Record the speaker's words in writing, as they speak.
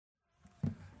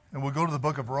And we'll go to the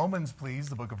book of Romans, please,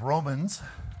 the book of Romans.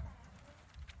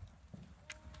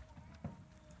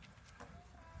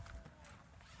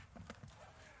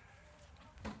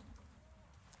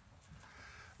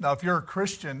 Now, if you're a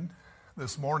Christian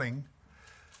this morning,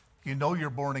 you know you're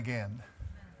born again.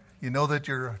 You know that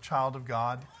you're a child of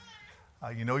God.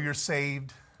 You know you're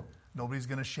saved. Nobody's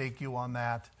going to shake you on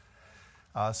that.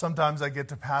 Sometimes I get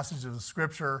to passages of the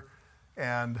Scripture,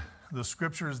 and the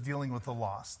Scripture is dealing with the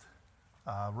lost.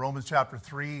 Romans chapter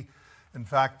 3, in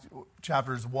fact,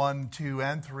 chapters 1, 2,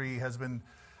 and 3 has been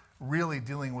really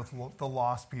dealing with the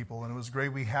lost people. And it was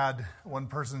great. We had one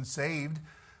person saved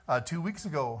 2 weeks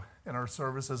ago in our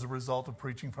service as a result of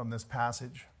preaching from this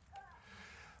passage.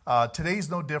 Today's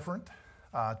no different.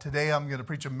 Today I'm going to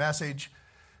preach a message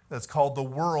that's called "The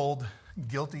World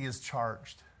Guilty is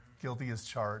Charged." Guilty is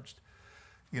charged.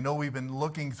 You know, we've been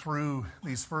looking through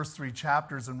these first 3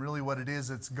 chapters, and really what it is,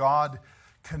 it's God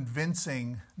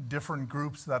convincing different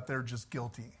groups that they're just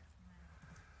guilty.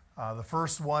 The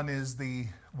first one is the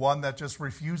one that just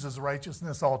refuses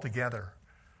righteousness altogether.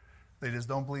 They just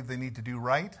don't believe they need to do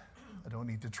right. I don't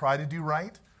need to try to do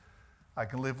right. I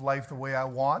can live life the way I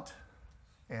want.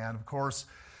 And of course,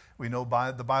 we know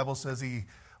the Bible says he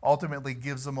ultimately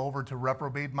gives them over to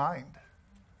reprobate mind.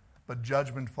 But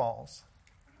judgment falls.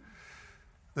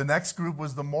 The next group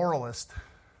was the moralist.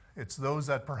 It's those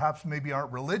that perhaps maybe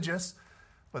aren't religious,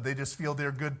 but they just feel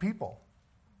they're good people.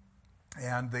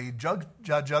 And they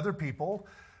judge other people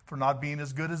for not being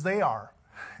as good as they are.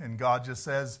 And God just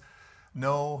says,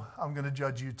 no, I'm going to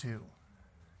judge you too,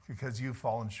 because you've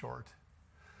fallen short.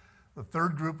 The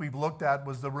third group we've looked at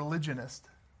was the religionist.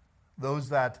 Those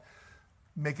that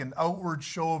make an outward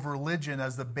show of religion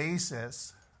as the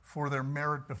basis for their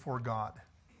merit before God.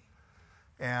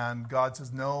 And God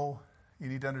says, no, you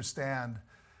need to understand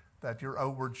that your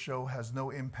outward show has no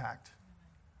impact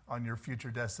on your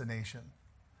future destination.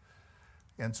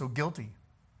 And so guilty.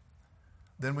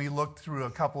 Then we looked through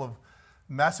a couple of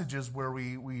messages where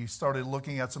we started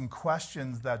looking at some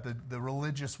questions that the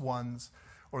religious ones,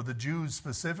 or the Jews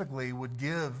specifically, would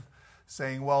give,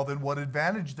 saying, well, then what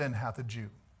advantage then hath a Jew?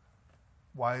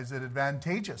 Why is it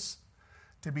advantageous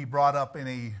to be brought up in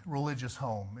a religious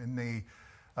home, in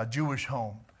a Jewish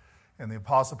home? And the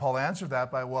Apostle Paul answered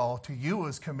that by, well, to you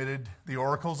is committed the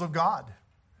oracles of God.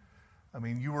 I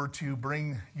mean, you were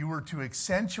to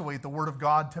accentuate the word of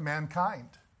God to mankind.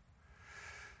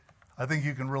 I think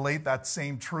you can relate that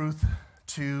same truth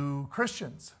to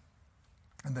Christians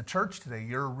in the church today.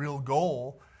 Your real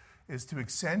goal is to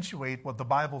accentuate what the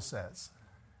Bible says.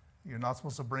 You're not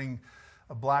supposed to bring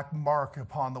a black mark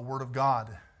upon the word of God.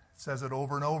 It says it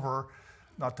over and over,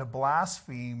 not to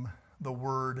blaspheme the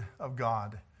word of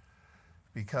God,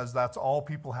 because that's all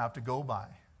people have to go by.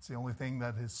 It's the only thing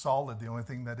that is solid, the only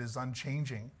thing that is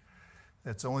unchanging.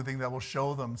 It's the only thing that will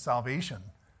show them salvation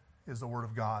is the word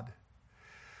of God.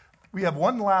 We have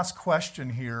one last question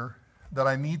here that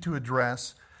I need to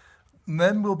address, and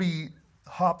then we'll be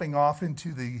hopping off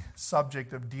into the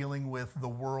subject of dealing with the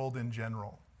world in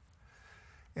general.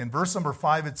 In verse number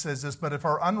 5, it says this, "But if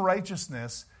our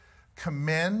unrighteousness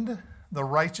commend the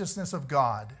righteousness of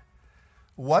God,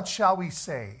 what shall we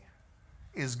say?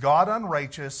 Is God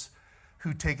unrighteous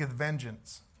who taketh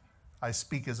vengeance? I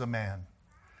speak as a man.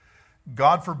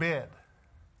 God forbid,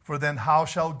 for then how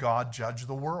shall God judge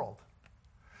the world?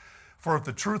 For if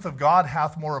the truth of God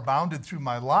hath more abounded through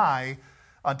my lie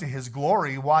unto his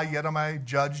glory, why yet am I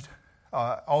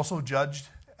also judged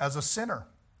as a sinner?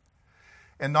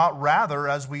 And not rather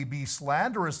as we be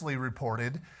slanderously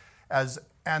reported, as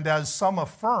some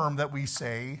affirm that we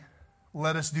say,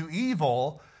 let us do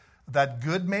evil, that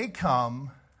good may come,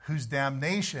 whose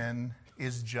damnation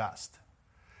is just."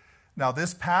 Now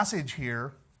this passage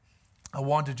here, I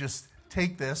want to just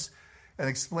take this and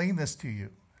explain this to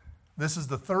you. This is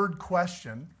the third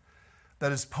question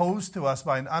that is posed to us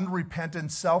by an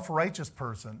unrepentant, self-righteous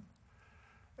person,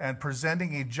 and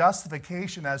presenting a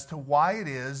justification as to why it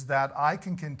is that I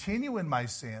can continue in my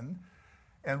sin,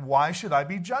 and why should I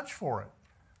be judged for it?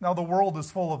 Now the world is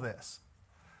full of this.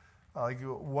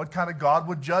 What kind of God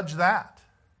would judge that?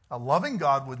 A loving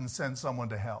God wouldn't send someone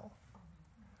to hell.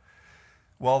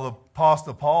 Well, the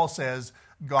Apostle Paul says,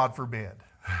 God forbid.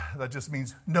 That just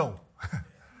means no.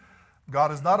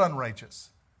 God is not unrighteous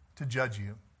to judge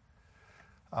you.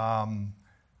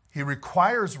 He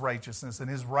requires righteousness, and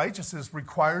his righteousness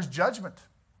requires judgment.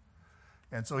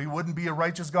 And so he wouldn't be a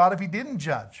righteous God if he didn't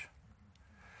judge.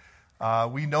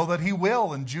 We know that he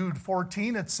will. In Jude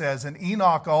 14 it says, "And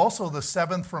Enoch also, the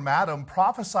seventh from Adam,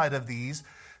 prophesied of these,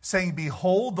 saying,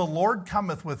 Behold, the Lord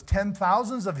cometh with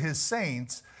 10,000s of his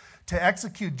saints to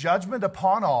execute judgment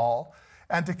upon all,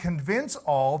 and to convince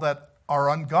all that are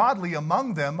ungodly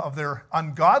among them of their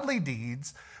ungodly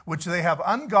deeds, which they have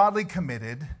ungodly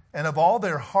committed, and of all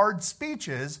their hard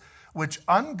speeches, which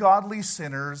ungodly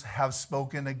sinners have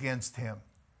spoken against him.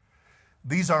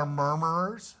 These are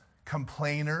murmurers,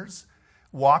 complainers,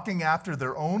 walking after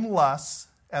their own lusts,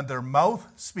 and their mouth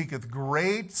speaketh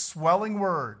great swelling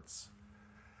words,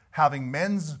 having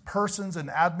men's persons in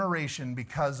admiration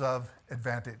because of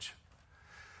advantage.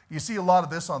 You see a lot of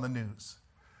this on the news.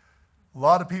 A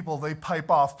lot of people, they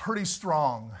pipe off pretty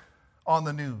strong on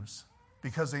the news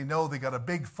because they know they got a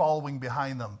big following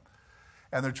behind them.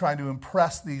 And they're trying to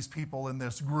impress these people in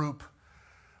this group,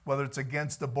 whether it's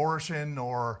against abortion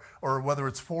or whether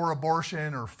it's for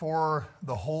abortion or for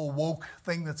the whole woke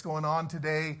thing that's going on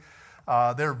today.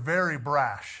 They're very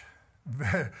brash,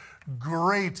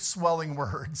 great swelling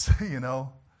words, you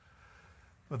know.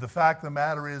 But the fact of the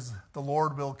matter is, the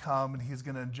Lord will come and He's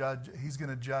going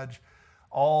to judge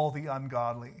all the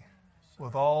ungodly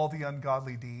with all the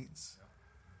ungodly deeds.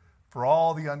 For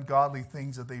all the ungodly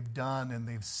things that they've done and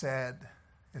they've said,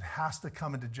 it has to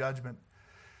come into judgment.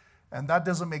 And that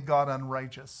doesn't make God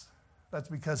unrighteous. That's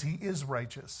because He is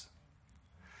righteous.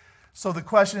 So the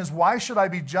question is, why should I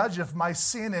be judged if my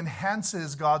sin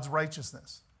enhances God's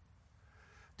righteousness?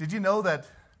 Did you know that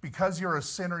because you're a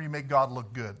sinner, you make God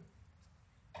look good?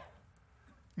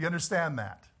 You understand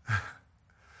that?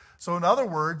 So in other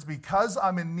words, because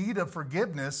I'm in need of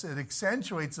forgiveness, it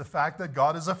accentuates the fact that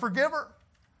God is a forgiver.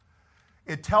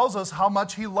 It tells us how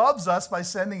much He loves us by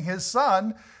sending His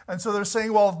Son. And so they're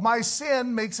saying, well, if my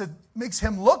sin makes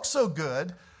Him look so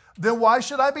good, then why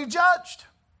should I be judged?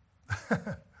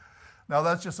 Now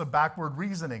that's just a backward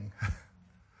reasoning.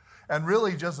 And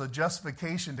really just a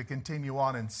justification to continue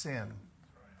on in sin,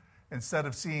 instead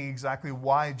of seeing exactly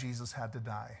why Jesus had to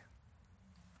die.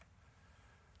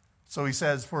 So he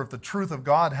says, for if the truth of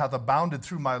God hath abounded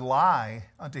through my lie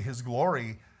unto His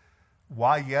glory,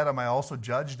 why yet am I also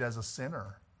judged as a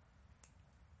sinner?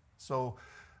 So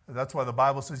that's why the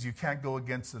Bible says you can't go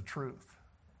against the truth.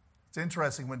 It's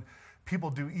interesting, when people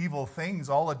do evil things,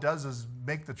 all it does is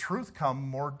make the truth come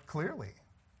more clearly.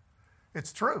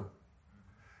 It's true.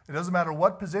 It doesn't matter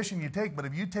what position you take, but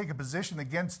if you take a position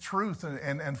against truth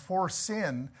and for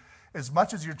sin, as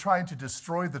much as you're trying to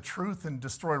destroy the truth and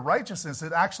destroy righteousness,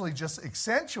 it actually just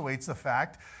accentuates the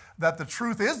fact that the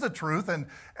truth is the truth,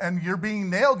 and you're being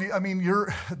nailed. I mean,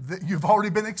 you've already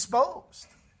been exposed.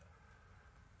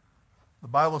 The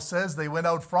Bible says they went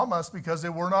out from us because they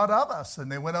were not of us,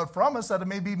 and they went out from us that it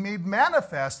may be made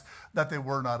manifest that they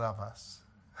were not of us.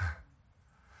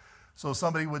 So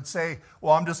somebody would say,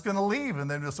 well, I'm just going to leave,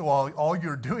 and then just say, well, all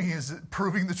you're doing is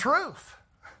proving the truth.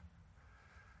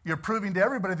 You're proving to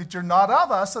everybody that you're not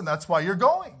of us, and that's why you're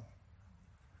going.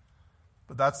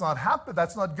 But that's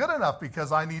not good enough,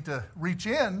 because I need to reach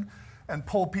in and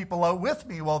pull people out with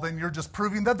me. Well, then you're just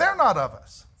proving that they're not of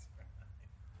us.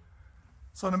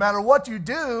 So no matter what you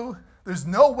do, there's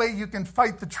no way you can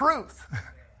fight the truth.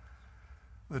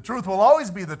 The truth will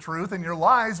always be the truth, and your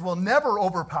lies will never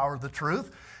overpower the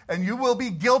truth, and you will be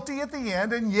guilty at the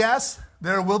end, and yes,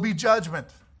 there will be judgment.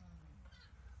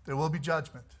 There will be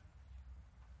judgment.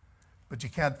 But you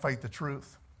can't fight the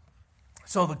truth.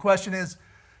 So the question is,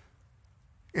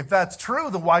 if that's true,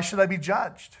 then why should I be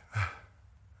judged?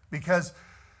 Because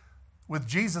with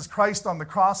Jesus Christ on the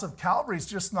cross of Calvary, it's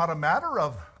just not a matter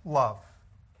of love.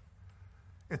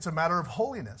 It's a matter of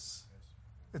holiness.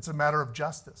 It's a matter of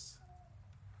justice.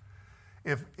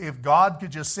 If God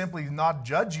could just simply not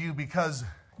judge you because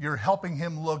you're helping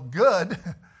Him look good,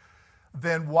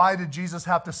 then why did Jesus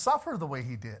have to suffer the way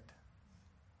He did?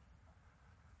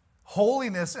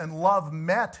 Holiness and love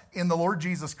met in the Lord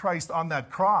Jesus Christ on that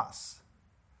cross.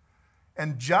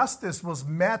 And justice was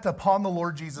met upon the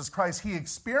Lord Jesus Christ. He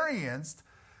experienced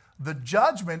the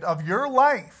judgment of your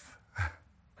life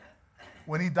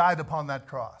when He died upon that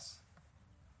cross.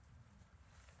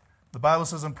 The Bible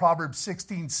says in Proverbs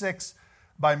 16:6,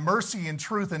 by mercy and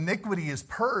truth iniquity is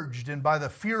purged, and by the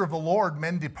fear of the Lord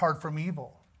men depart from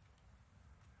evil.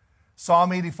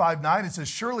 Psalm 85:9, it says,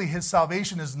 surely His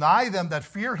salvation is nigh them that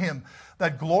fear Him,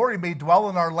 that glory may dwell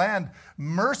in our land.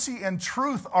 Mercy and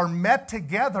truth are met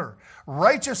together.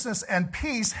 Righteousness and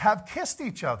peace have kissed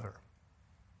each other.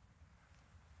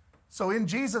 So in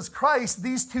Jesus Christ,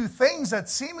 these two things that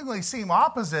seemingly seem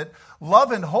opposite,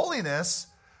 love and holiness,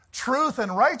 truth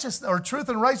and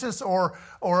righteousness,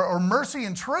 or mercy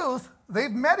and truth,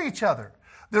 they've met each other.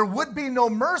 There would be no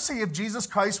mercy if Jesus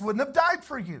Christ wouldn't have died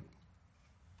for you.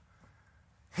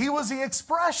 He was the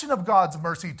expression of God's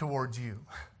mercy towards you.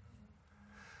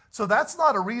 So that's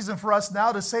not a reason for us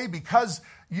now to say, because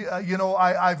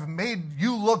I've made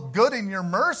you look good in your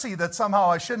mercy, that somehow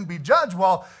I shouldn't be judged.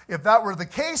 Well, if that were the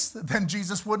case, then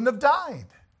Jesus wouldn't have died.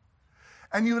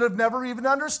 And you would have never even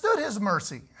understood his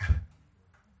mercy.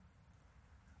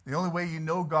 The only way you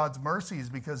know God's mercy is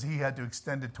because he had to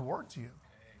extend it towards you.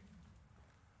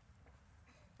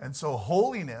 And so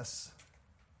holiness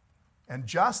and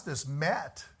justice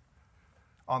met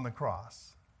on the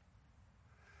cross.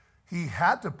 He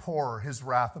had to pour his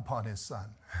wrath upon his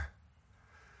son.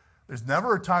 There's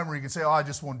never a time where you can say, I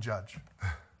just won't judge.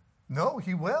 No,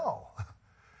 he will.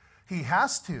 He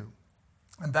has to.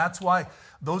 And that's why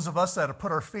those of us that have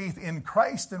put our faith in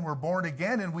Christ and we're born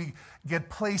again and we get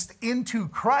placed into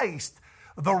Christ,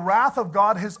 the wrath of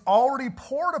God has already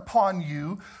poured upon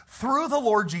you through the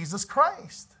Lord Jesus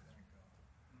Christ.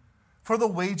 For the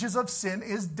wages of sin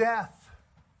is death.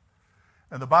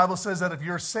 And the Bible says that if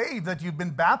you're saved, that you've been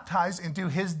baptized into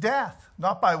his death,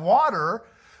 not by water,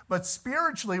 but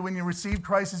spiritually. When you receive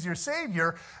Christ as your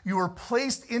Savior, you were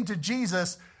placed into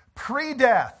Jesus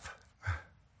pre-death.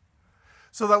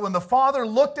 So that when the Father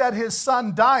looked at his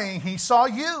Son dying, he saw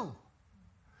you.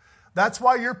 That's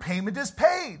why your payment is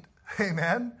paid.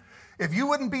 Amen. If you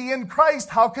wouldn't be in Christ,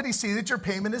 how could he see that your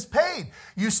payment is paid?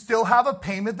 You still have a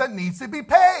payment that needs to be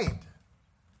paid.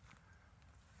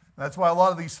 That's why a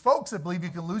lot of these folks that believe you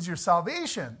can lose your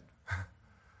salvation.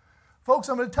 Folks,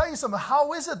 I'm going to tell you something.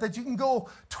 How is it that you can go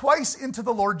twice into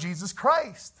the Lord Jesus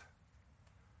Christ?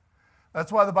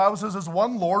 That's why the Bible says there's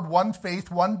one Lord, one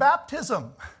faith, one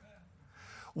baptism.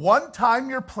 One time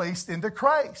you're placed into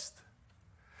Christ.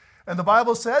 And the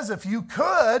Bible says if you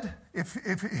could,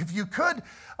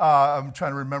 I'm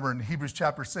trying to remember in Hebrews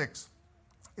chapter 6,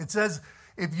 it says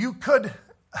if you could,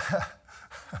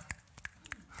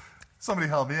 somebody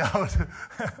help me out.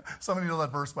 Somebody know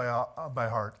that verse by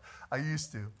heart. I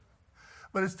used to.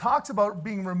 But it talks about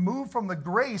being removed from the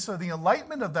grace or the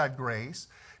enlightenment of that grace,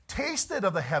 tasted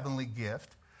of the heavenly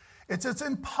gift. It's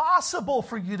impossible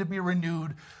for you to be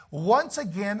renewed once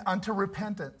again unto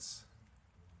repentance.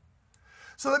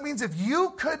 So that means if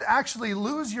you could actually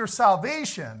lose your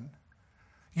salvation,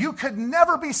 you could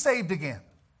never be saved again.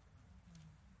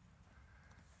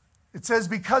 It says,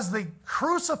 because they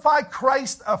crucify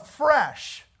Christ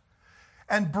afresh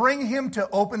and bring him to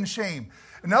open shame.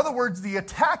 In other words, the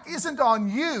attack isn't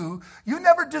on you. You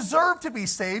never deserved to be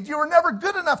saved. You were never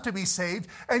good enough to be saved.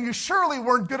 And you surely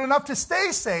weren't good enough to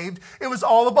stay saved. It was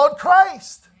all about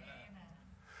Christ. Amen.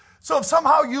 So if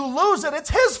somehow you lose it, it's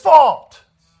his fault.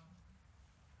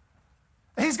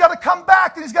 He's got to come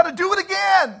back and he's got to do it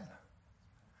again.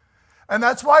 And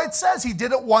that's why it says he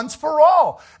did it once for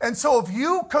all. And so if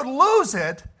you could lose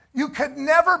it, you could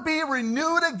never be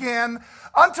renewed again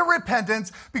unto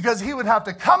repentance, because he would have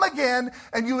to come again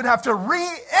and you would have to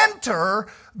re-enter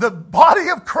the body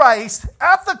of Christ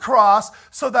at the cross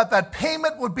so that that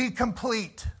payment would be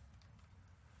complete.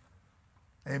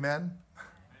 Amen?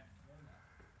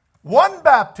 One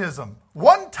baptism,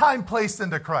 one time placed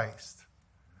into Christ.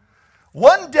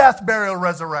 One death, burial,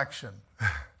 resurrection.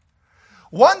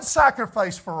 One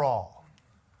sacrifice for all.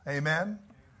 Amen?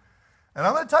 And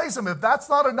I'm going to tell you something. If that's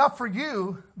not enough for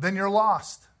you, then you're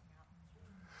lost.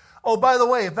 Oh, by the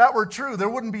way, if that were true, there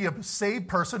wouldn't be a saved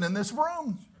person in this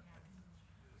room.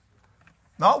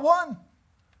 Not one.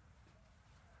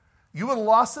 You would have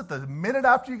lost it the minute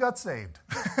after you got saved.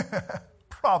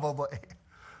 Probably.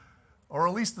 Or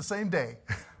at least the same day.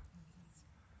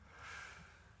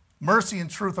 Mercy and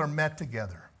truth are met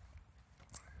together.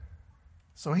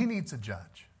 So he needs a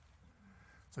judge.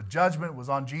 So judgment was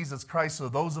on Jesus Christ, so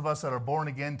those of us that are born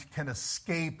again can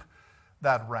escape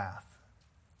that wrath.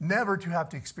 Never to have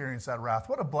to experience that wrath.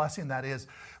 What a blessing that is.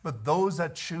 But those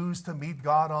that choose to meet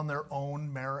God on their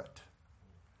own merit,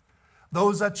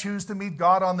 those that choose to meet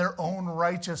God on their own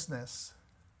righteousness,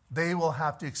 they will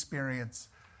have to experience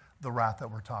the wrath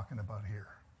that we're talking about here.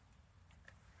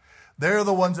 They're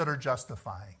the ones that are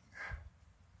justifying.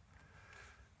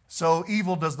 So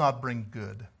evil does not bring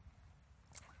good.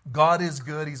 God is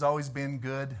good. He's always been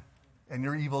good. And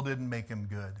your evil didn't make him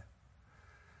good.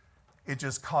 It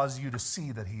just caused you to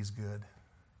see that he's good.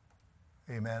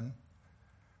 Amen.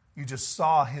 You just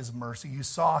saw his mercy. You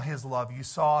saw his love. You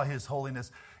saw his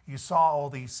holiness. You saw all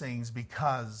these things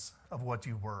because of what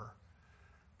you were.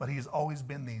 But he has always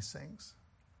been these things.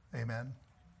 Amen.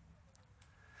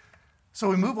 So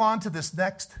we move on to this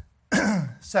next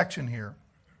section here,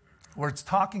 where it's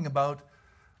talking about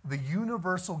the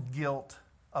universal guilt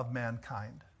of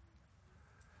mankind.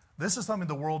 This is something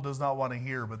the world does not want to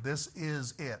hear, but this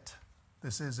is it.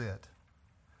 This is it.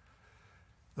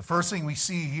 The first thing we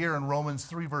see here in Romans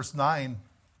 3, verse 9,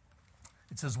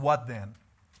 it says, what then?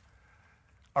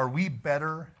 Are we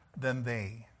better than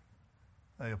they?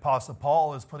 The Apostle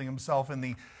Paul is putting himself in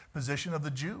the position of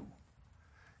the Jew.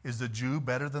 Is the Jew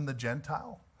better than the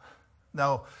Gentile?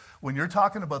 Now, when you're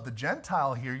talking about the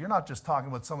Gentile here, you're not just talking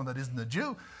about someone that isn't a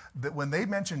Jew. That when they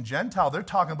mention Gentile, they're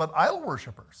talking about idol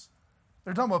worshipers.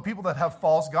 They're talking about people that have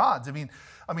false gods. I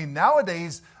mean,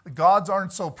 nowadays, gods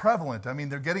aren't so prevalent. I mean,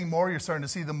 they're getting more. You're starting to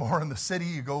see them more in the city.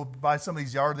 You go by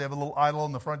somebody's yard, they have a little idol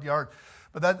in the front yard.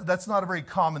 But that's not a very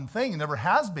common thing. It never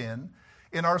has been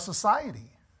in our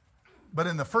society. But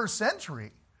in the first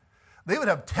century, they would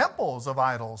have temples of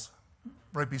idols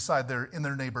right beside in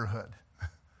their neighborhood.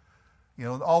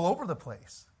 All over the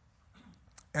place.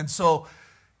 And so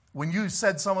when you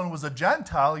said someone was a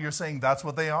Gentile, you're saying that's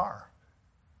what they are.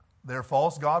 They're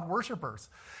false God worshipers.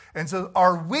 And so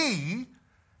are we,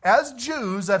 as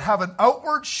Jews that have an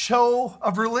outward show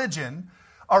of religion,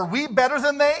 are we better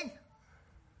than they?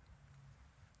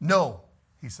 No,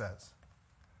 he says.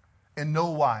 In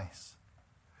no wise.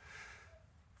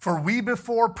 For we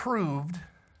before proved,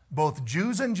 both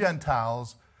Jews and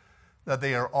Gentiles, that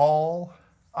they are all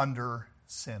under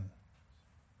sin.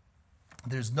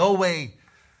 There's no way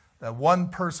that one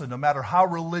person, no matter how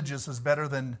religious, is better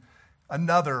than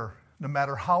another, no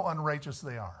matter how unrighteous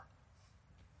they are.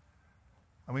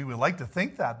 I mean, we like to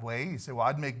think that way. You say, well,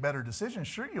 I'd make better decisions.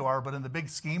 Sure you are, but in the big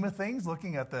scheme of things,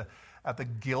 looking at the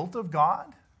guilt of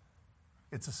God,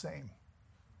 it's the same.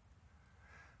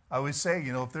 I always say,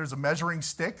 if there's a measuring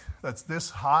stick that's this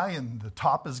high and the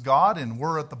top is God and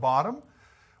we're at the bottom,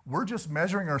 we're just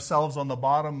measuring ourselves on the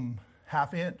bottom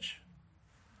half inch.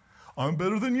 I'm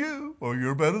better than you, or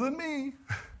you're better than me.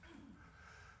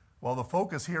 Well, the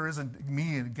focus here isn't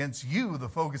me against you. The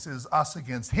focus is us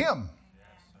against him.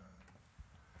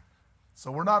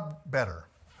 So we're not better.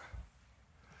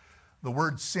 The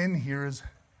word sin here is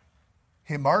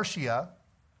hamartia.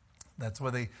 That's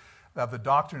where they have the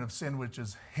doctrine of sin, which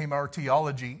is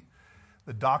hamartiology,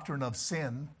 the doctrine of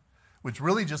sin, which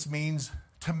really just means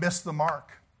to miss the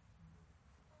mark.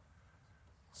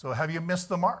 So have you missed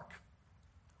the mark?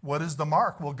 What is the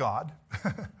mark? Well, God.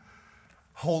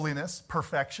 Holiness,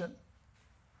 perfection,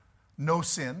 no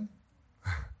sin.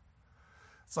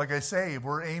 It's like I say, if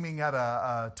we're aiming at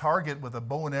a target with a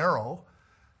bow and arrow,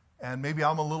 and maybe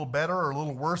I'm a little better or a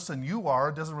little worse than you are,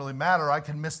 it doesn't really matter. I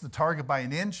can miss the target by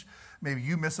an inch. Maybe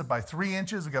you miss it by 3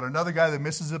 inches. We've got another guy that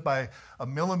misses it by a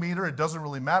millimeter. It doesn't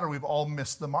really matter. We've all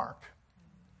missed the mark.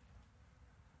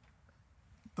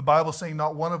 The Bible's saying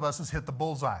not one of us has hit the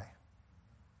bullseye.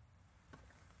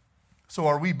 So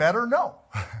are we better? No.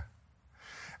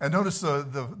 And notice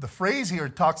the phrase here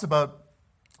talks about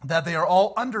that they are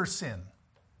all under sin.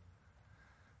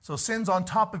 So sin's on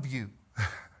top of you.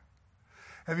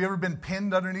 Have you ever been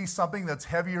pinned underneath something that's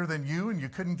heavier than you and you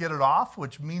couldn't get it off,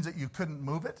 which means that you couldn't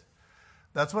move it?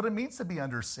 That's what it means to be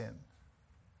under sin.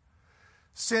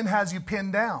 Sin has you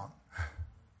pinned down.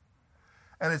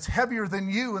 And it's heavier than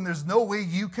you, and there's no way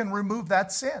you can remove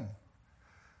that sin.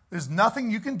 There's nothing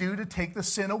you can do to take the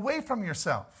sin away from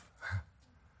yourself.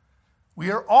 We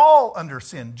are all under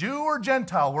sin, Jew or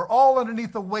Gentile. We're all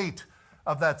underneath the weight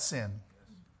of that sin.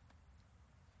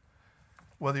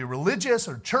 Whether you're religious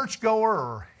or churchgoer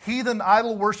or heathen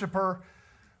idol worshiper,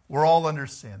 we're all under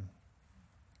sin.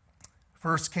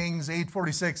 1 Kings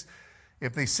 8:46,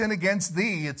 if they sin against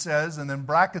thee, it says, and then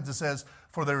brackets it says,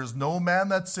 for there is no man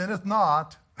that sinneth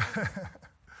not.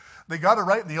 They got it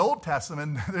right in the Old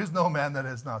Testament. There's no man that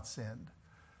has not sinned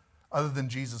other than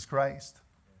Jesus Christ.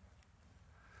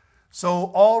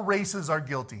 So all races are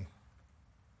guilty.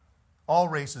 All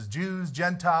races, Jews,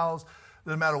 Gentiles,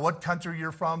 doesn't matter what country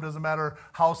you're from, doesn't matter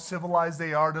how civilized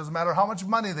they are, doesn't matter how much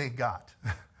money they got,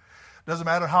 doesn't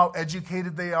matter how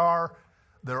educated they are,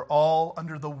 they're all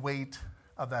under the weight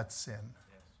of that sin.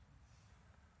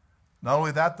 Not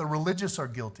only that, the religious are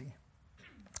guilty.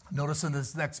 Notice in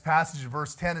this next passage,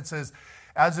 verse 10, it says,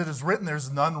 as it is written,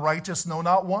 there's none righteous, no,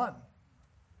 not one.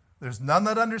 There's none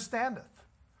that understandeth.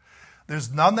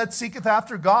 There's none that seeketh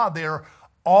after God. They are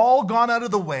all gone out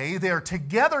of the way. They are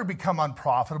together become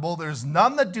unprofitable. There's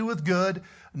none that doeth good,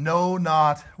 no,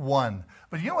 not one.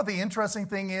 But you know what the interesting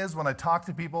thing is when I talk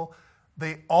to people?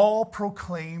 They all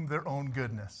proclaim their own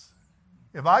goodness.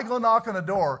 If I go knock on a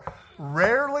door,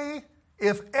 rarely,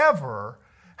 if ever,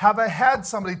 have I had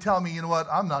somebody tell me, you know what,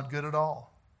 I'm not good at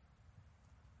all.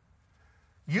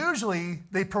 Usually,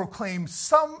 they proclaim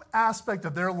some aspect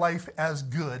of their life as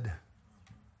good.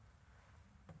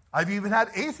 I've even had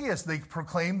atheists, they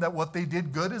proclaim that what they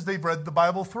did good is they've read the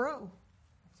Bible through.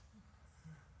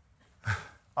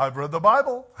 I've read the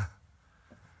Bible.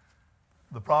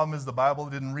 The problem is the Bible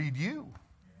didn't read you.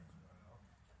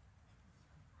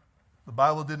 The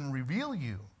Bible didn't reveal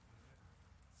you.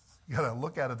 You got to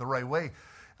look at it the right way.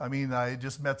 I mean, I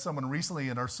just met someone recently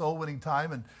in our soul winning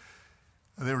time, and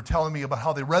they were telling me about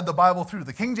how they read the Bible through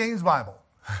the King James Bible.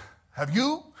 Have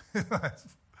you?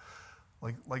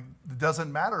 like it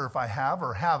doesn't matter if I have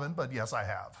or haven't, but yes, I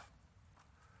have.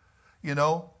 You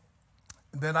know,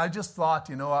 then I just thought,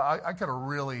 you know, I could have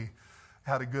really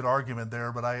had a good argument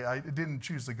there, but I didn't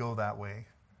choose to go that way.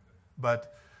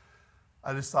 But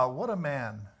I just thought, what a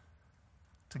man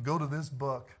to go to this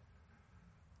book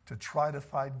to try to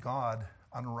find God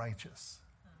unrighteous,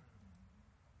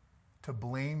 to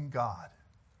blame God.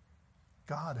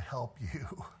 God help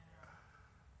you.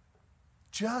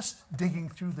 Just digging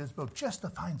through this book, just to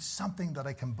find something that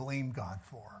I can blame God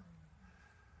for.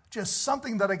 Just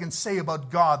something that I can say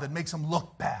about God that makes him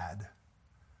look bad.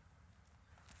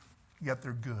 Yet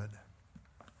they're good.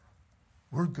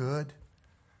 We're good.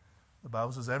 The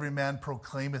Bible says, every man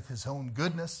proclaimeth his own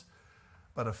goodness,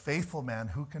 but a faithful man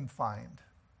who can find?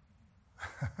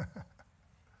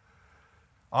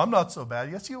 I'm not so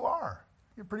bad. Yes, you are.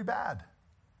 You're pretty bad.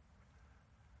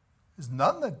 There's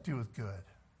none that doeth good.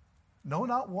 No,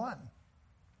 not one.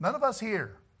 None of us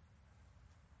here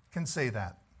can say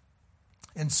that.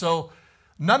 And so,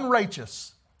 none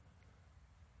righteous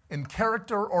in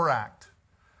character or act.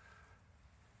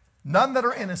 None that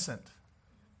are innocent.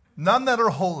 None that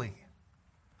are holy.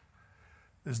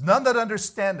 There's none that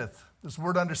understandeth. This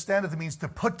word understandeth means to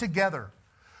put together.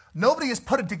 Nobody has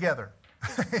put it together.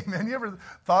 Amen. You ever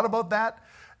thought about that?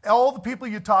 All the people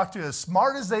you talk to, as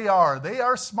smart as they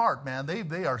are smart, man.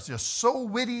 They are just so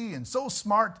witty and so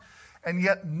smart, and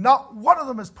yet not one of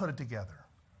them has put it together.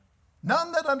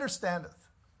 None that understandeth.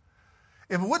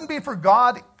 If it wouldn't be for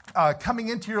God coming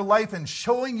into your life and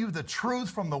showing you the truth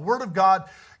from the Word of God,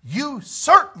 you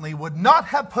certainly would not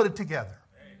have put it together.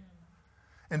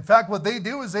 In fact, what they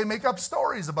do is they make up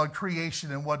stories about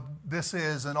creation and what this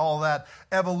is and all that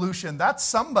evolution. That's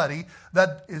somebody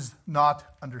that is not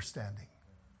understanding.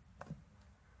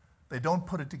 They don't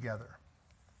put it together.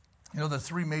 You know, the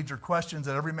three major questions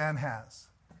that every man has.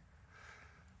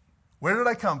 Where did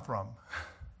I come from?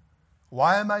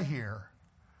 Why am I here?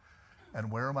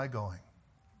 And where am I going?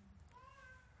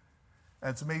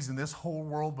 And it's amazing, this whole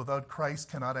world without Christ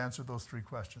cannot answer those three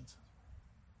questions.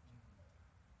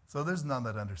 So there's none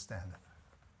that understandeth.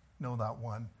 No, not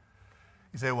one.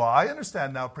 You say, well, I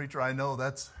understand now, preacher. I know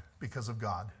that's because of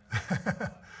God.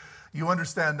 You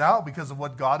understand now because of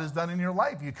what God has done in your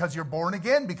life, because you're born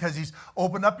again, because he's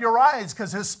opened up your eyes,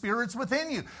 because his Spirit's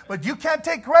within you. But you can't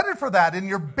take credit for that. In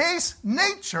your base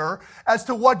nature, as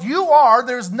to what you are,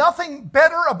 there's nothing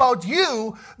better about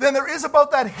you than there is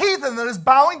about that heathen that is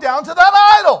bowing down to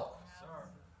that idol.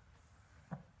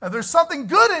 And there's something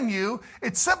good in you.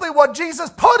 It's simply what Jesus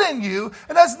put in you,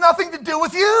 and has nothing to do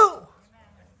with you.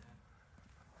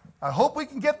 I hope we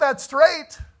can get that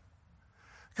straight.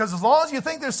 Because as long as you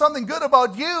think there's something good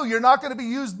about you, you're not going to be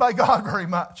used by God very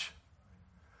much.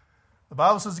 The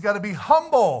Bible says you've got to be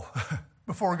humble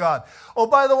before God. Oh,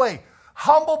 by the way,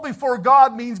 humble before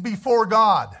God means before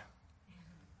God.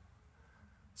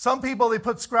 Some people, they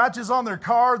put scratches on their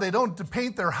car. They don't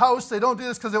paint their house. They don't do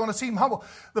this because they want to seem humble.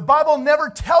 The Bible never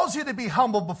tells you to be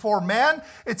humble before man.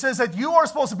 It says that you are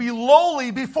supposed to be lowly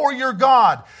before your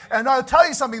God. And I'll tell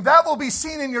you something, that will be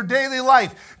seen in your daily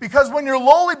life. Because when you're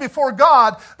lowly before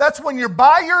God, that's when you're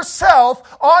by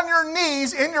yourself, on your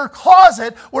knees, in your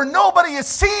closet, where nobody is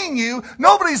seeing you,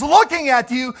 nobody's looking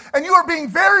at you, and you are being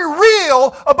very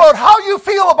real about how you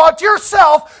feel about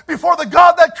yourself before the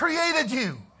God that created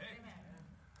you.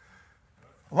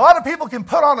 A lot of people can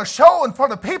put on a show in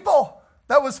front of people.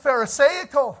 That was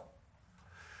Pharisaical.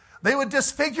 They would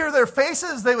disfigure their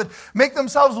faces. They would make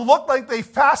themselves look like they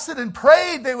fasted and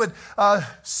prayed. They would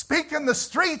speak in the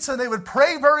streets and they would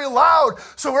pray very loud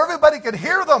so everybody could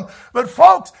hear them. But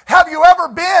folks, have you ever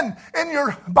been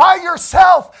by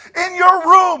yourself in your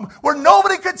room where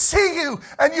nobody could see you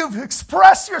and you've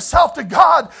expressed yourself to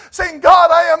God saying,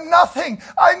 God, I am nothing.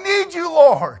 I need you,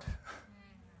 Lord.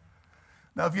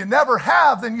 Now, if you never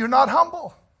have, then you're not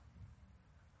humble.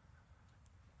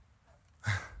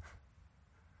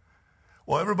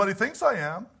 Well, everybody thinks I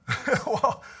am.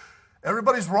 Well,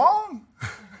 everybody's wrong.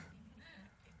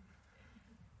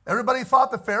 Everybody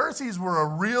thought the Pharisees were a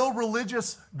real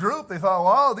religious group. They thought,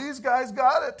 wow, these guys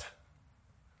got it.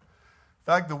 In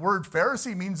fact, the word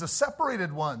Pharisee means the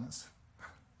separated ones.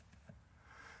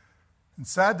 And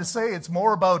sad to say, it's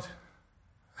more about,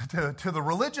 to the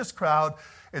religious crowd,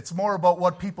 it's more about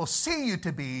what people see you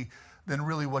to be than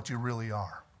really what you really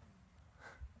are.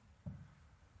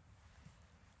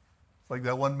 Like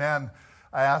that one man,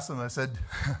 I asked him, I said,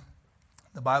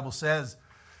 the Bible says,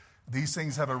 these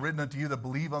things have I written unto you that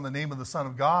believe on the name of the Son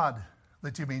of God,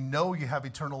 that you may know you have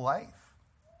eternal life.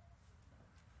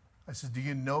 I said, do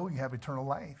you know you have eternal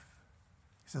life?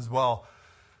 He says, well,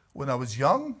 when I was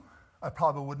young, I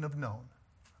probably wouldn't have known.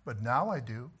 But now I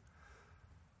do.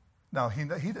 Now,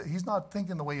 he's not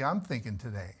thinking the way I'm thinking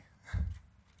today.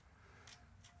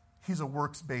 He's a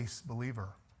works-based believer.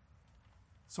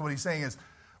 So what he's saying is,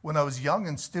 when I was young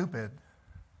and stupid,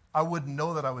 I wouldn't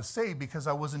know that I was saved because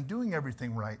I wasn't doing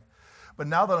everything right. But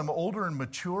now that I'm older and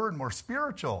mature and more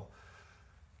spiritual,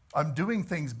 I'm doing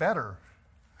things better.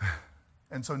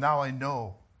 And so now I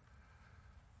know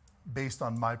based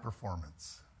on my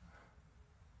performance.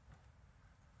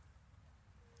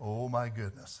 Oh my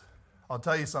goodness. I'll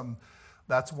tell you something.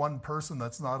 That's one person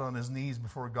that's not on his knees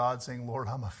before God saying, Lord,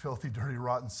 I'm a filthy, dirty,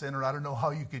 rotten sinner. I don't know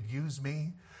how you could use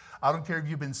me. I don't care if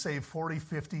you've been saved 40,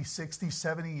 50, 60,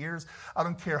 70 years. I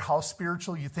don't care how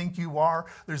spiritual you think you are.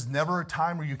 There's never a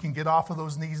time where you can get off of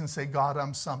those knees and say, God,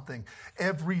 I'm something.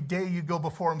 Every day you go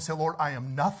before him and say, Lord, I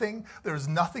am nothing. There's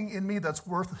nothing in me that's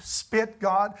worth spit,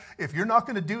 God. If you're not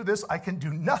going to do this, I can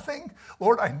do nothing.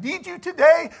 Lord, I need you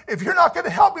today. If you're not going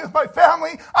to help me with my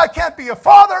family, I can't be a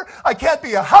father. I can't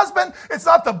be a husband. It's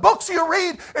not the books you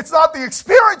read. It's not the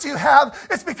experience you have.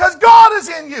 It's because God is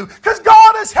in you, because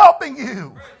God is helping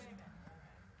you.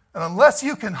 And unless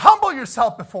you can humble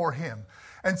yourself before him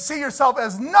and see yourself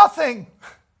as nothing,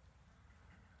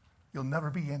 you'll never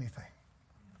be anything.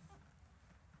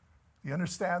 You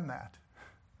understand that?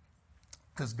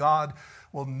 Because God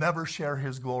will never share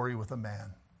his glory with a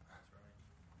man.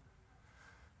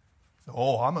 So,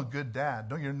 oh, I'm a good dad.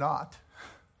 No, you're not.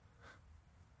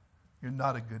 You're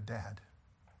not a good dad.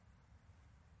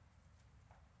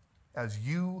 As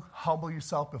you humble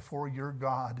yourself before your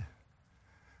God,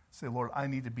 say, Lord, I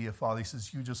need to be a father. He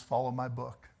says, you just follow my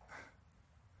book.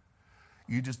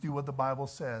 You just do what the Bible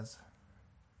says,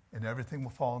 and everything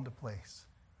will fall into place.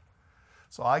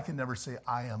 So I can never say,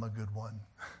 I am a good one.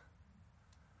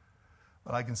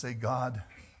 But I can say, God,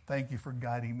 thank you for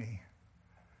guiding me.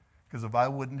 Because if I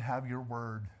wouldn't have your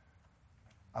word,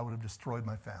 I would have destroyed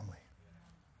my family.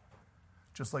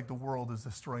 Just like the world is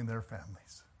destroying their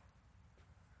families.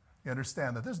 You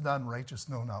understand that there's none righteous,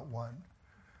 no, not one.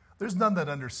 There's none that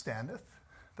understandeth,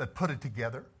 that put it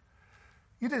together.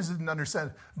 You didn't understand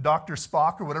Dr.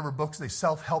 Spock or whatever books, they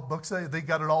self-help books, they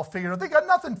got it all figured out. They got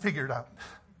nothing figured out.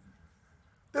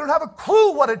 They don't have a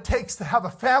clue what it takes to have a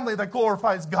family that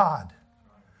glorifies God.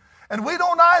 And we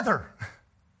don't either.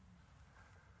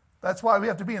 That's why we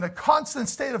have to be in a constant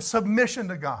state of submission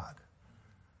to God.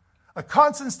 A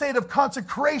constant state of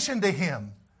consecration to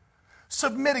him.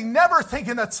 Submitting, never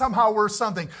thinking that somehow we're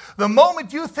something. The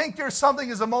moment you think you're something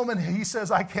is the moment he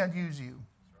says, I can't use you.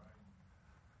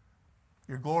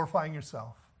 You're glorifying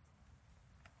yourself.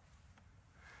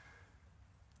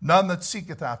 None that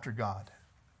seeketh after God.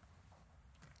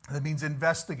 That means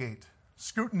investigate,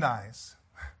 scrutinize.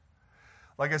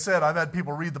 Like I said, I've had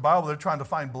people read the Bible, they're trying to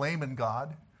find blame in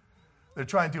God. They're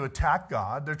trying to attack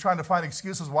God. They're trying to find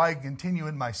excuses why I continue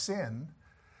in my sin.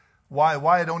 Why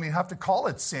I don't even have to call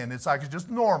it sin. It's actually just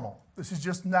normal. This is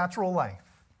just natural life.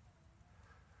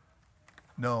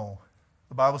 No.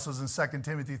 The Bible says in 2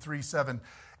 Timothy 3:7,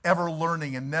 ever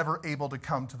learning and never able to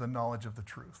come to the knowledge of the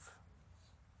truth.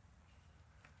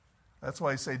 That's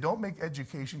why I say, don't make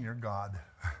education your God.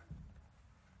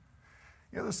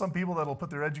 You know, there's some people that will put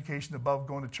their education above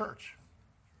going to church.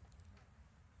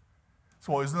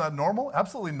 So isn't that normal?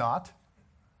 Absolutely not.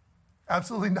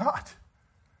 Absolutely not.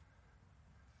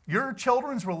 Your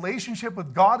children's relationship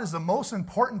with God is the most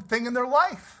important thing in their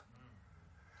life.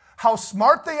 How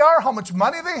smart they are, how much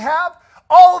money they have,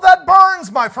 all of that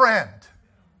burns, my friend.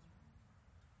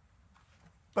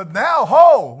 But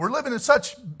now, we're living in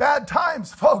such bad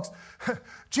times, folks.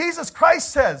 Jesus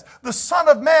Christ says, the Son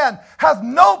of Man hath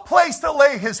no place to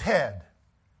lay his head.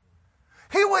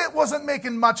 He wasn't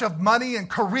making much of money and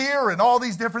career and all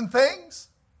these different things.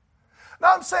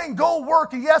 Now I'm saying go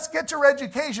work and yes, get your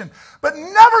education, but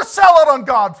never sell it on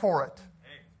God for it.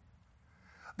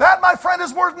 That, my friend,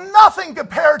 is worth nothing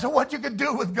compared to what you could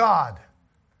do with God.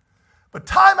 But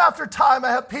time after time, I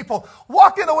have people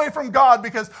walking away from God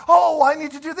because, I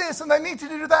need to do this and I need to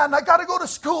do that and I got to go to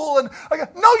school. And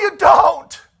no, you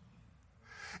don't.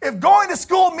 If going to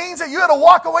school means that you had to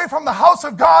walk away from the house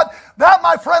of God, that,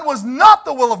 my friend, was not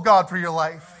the will of God for your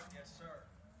life. Yes, sir.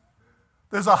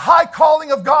 There's a high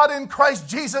calling of God in Christ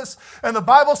Jesus, and the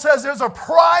Bible says there's a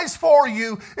prize for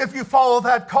you if you follow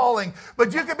that calling.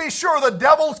 But you can be sure the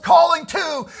devil's calling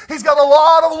too. He's got a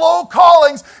lot of low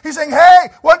callings. He's saying, hey,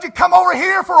 why don't you come over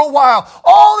here for a while?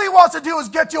 All he wants to do is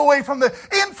get you away from the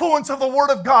influence of the Word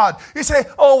of God. You say,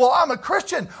 oh, well, I'm a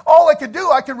Christian. All I can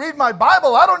do, I can read my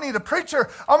Bible. I don't need a preacher.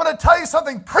 I'm going to tell you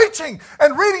something. Preaching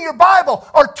and reading your Bible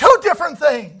are two different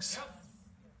things.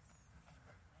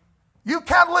 You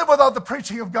can't live without the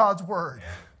preaching of God's Word.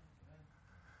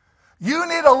 You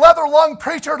need a leather-lung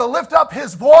preacher to lift up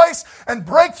his voice and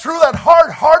break through that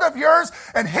hard heart of yours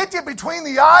and hit you between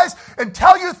the eyes and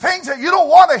tell you things that you don't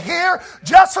want to hear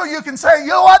just so you can say, you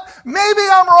know what, maybe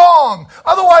I'm wrong.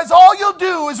 Otherwise, all you'll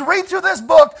do is read through this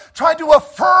book trying to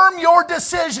affirm your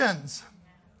decisions.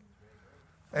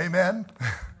 Amen.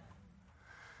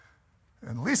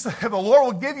 And at least if the Lord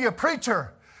will give you a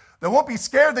preacher that won't be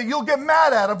scared that you'll get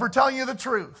mad at him for telling you the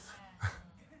truth.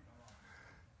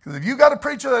 Because if you got a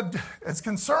preacher that is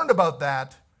concerned about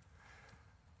that,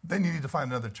 then you need to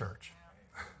find another church.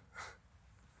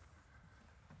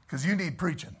 Because you need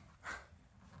preaching.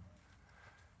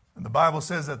 And the Bible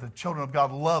says that the children of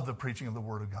God love the preaching of the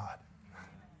Word of God.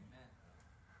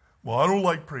 Well, I don't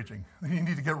like preaching. Then you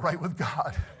need to get right with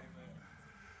God.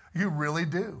 You really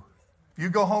do. If you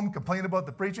go home and complain about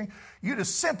the preaching, you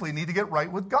just simply need to get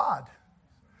right with God.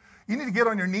 You need to get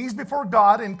on your knees before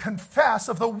God and confess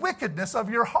of the wickedness of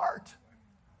your heart.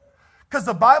 Because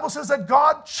the Bible says that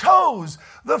God chose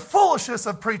the foolishness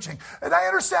of preaching. And I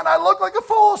understand I look like a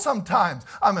fool sometimes.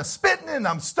 I'm spitting and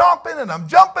I'm stomping and I'm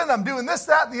jumping. I'm doing this,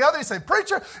 that, and the other. You say,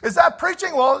 preacher, is that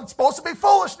preaching? Well, it's supposed to be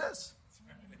foolishness.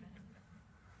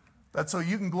 That's so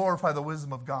you can glorify the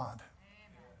wisdom of God.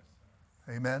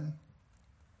 Amen.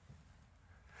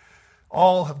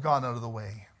 All have gone out of the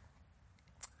way.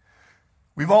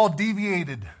 We've all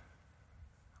deviated.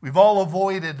 We've all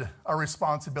avoided our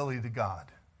responsibility to God.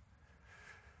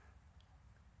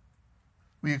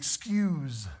 We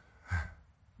excuse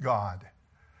God,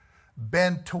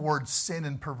 bent towards sin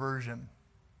and perversion.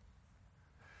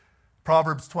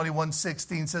 Proverbs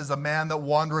 21:16 says, a man that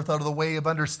wandereth out of the way of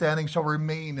understanding shall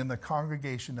remain in the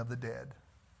congregation of the dead.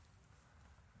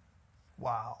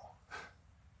 Wow.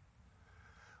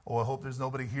 Oh, I hope there's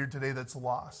nobody here today that's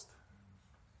lost.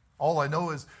 All I know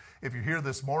is if you're here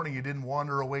this morning, you didn't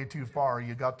wander away too far.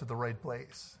 You got to the right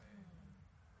place.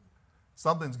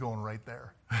 Something's going right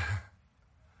there.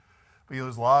 But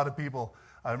there's a lot of people.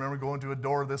 I remember going to a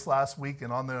door this last week,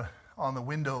 and on the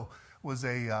window was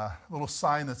a little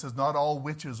sign that says, not all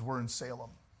witches were in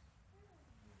Salem.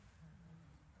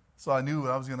 So I knew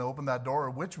when I was going to open that door,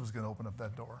 a witch was going to open up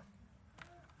that door.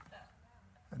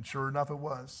 And sure enough, it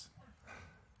was.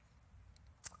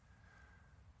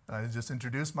 I just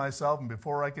introduced myself, and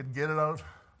before I could get it out,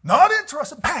 not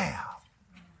interested, bam!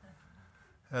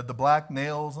 Had the black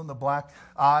nails and the black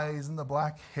eyes and the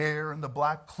black hair and the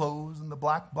black clothes and the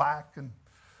black, and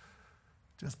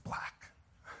just black.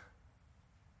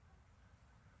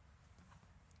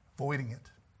 Avoiding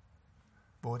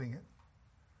it.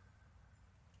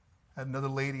 Had another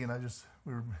lady, and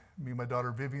me and my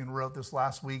daughter Vivian were out this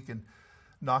last week and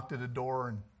knocked at a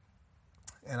door,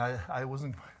 and I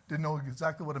didn't know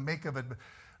exactly what to make of it, but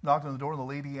knocked on the door and the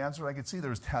lady answered. I could see there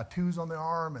was tattoos on the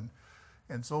arm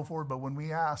and so forth. But when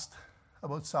we asked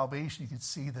about salvation, you could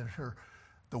see that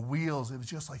the wheels, it was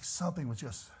just like something was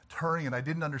just turning, and I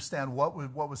didn't understand what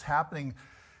was happening.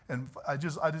 And I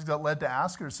just got led to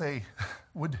ask her, say,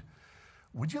 would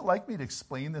you like me to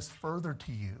explain this further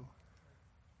to you?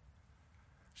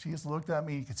 She just looked at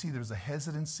me. You could see there was a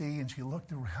hesitancy, and she looked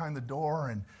behind the door,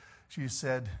 and she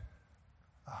said,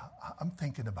 I'm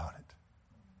thinking about it.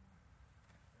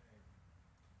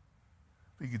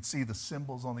 But you could see the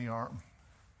symbols on the arm.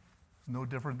 It's no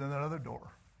different than that other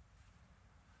door.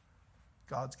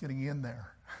 God's getting in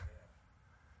there.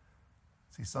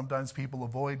 See, sometimes people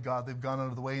avoid God. They've gone out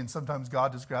of the way, and sometimes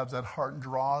God just grabs that heart and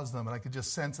draws them. And I could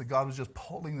just sense that God was just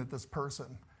pulling at this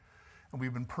person. And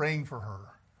we've been praying for her.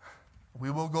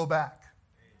 We will go back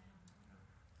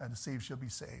and to see if she'll be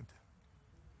saved.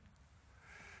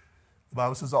 The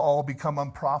Bible says all become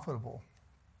unprofitable.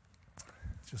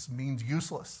 It just means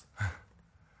useless.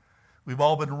 We've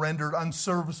all been rendered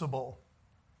unserviceable.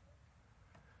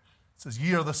 It says,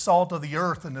 ye are the salt of the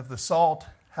earth, and if the salt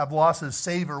have lost its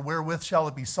savor, wherewith shall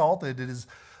it be salted? It is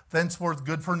thenceforth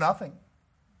good for nothing,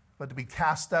 but to be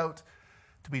cast out,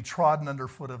 to be trodden under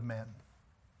foot of men.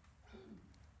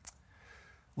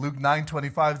 Luke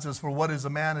 9:25 says, for what is a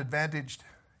man advantaged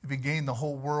if he gain the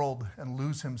whole world and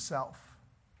lose himself?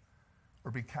 Or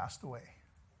be cast away.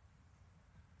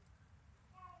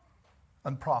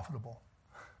 Unprofitable.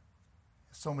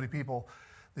 So many people,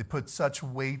 they put such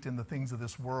weight in the things of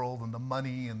this world and the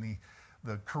money and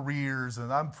the careers,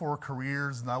 and I'm for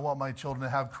careers, and I want my children to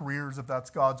have careers if that's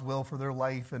God's will for their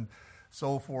life and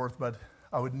so forth, but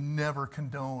I would never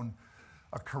condone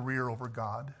a career over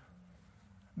God.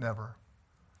 Never.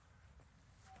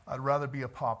 I'd rather be a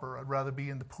pauper. I'd rather be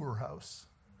in the poorhouse.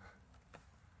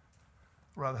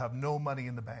 I'd rather have no money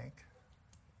in the bank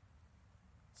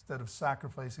instead of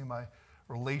sacrificing my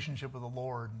relationship with the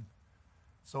Lord and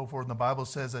so forth. And the Bible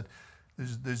says that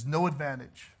there's no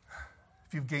advantage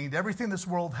if you've gained everything this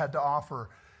world had to offer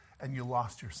and you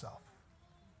lost yourself.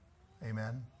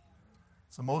 Amen.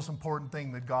 It's the most important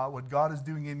thing that what God is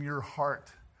doing in your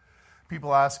heart.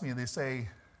 People ask me, they say,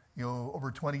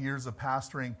 over 20 years of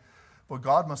pastoring, well,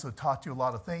 God must have taught you a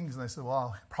lot of things. And I said,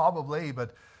 well, probably,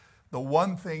 but the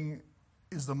one thing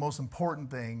is the most important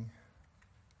thing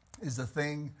is the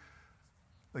thing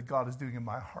that God is doing in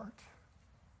my heart.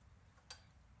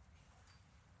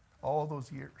 All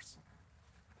those years.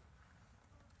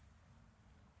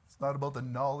 It's not about the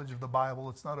knowledge of the Bible.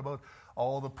 It's not about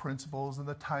all the principles and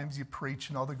the times you preach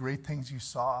and all the great things you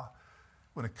saw.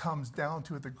 When it comes down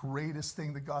to it, the greatest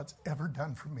thing that God's ever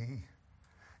done for me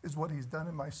is what he's done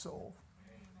in my soul.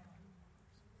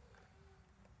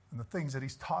 And the things that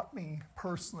he's taught me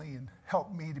personally and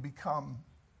helped me to become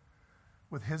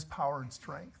with his power and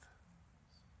strength.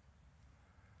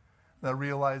 And I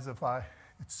realize it's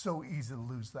so easy to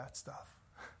lose that stuff.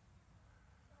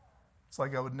 It's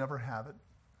like I would never have it.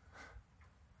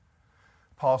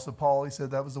 Apostle Paul, he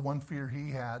said that was the one fear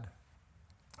he had.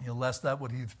 Lest that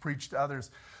what he's preached to others,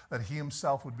 that he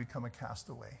himself would become a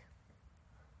castaway.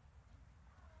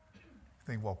 You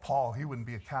think, well, Paul, he wouldn't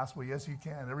be a castaway. Yes, he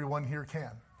can. Everyone here can.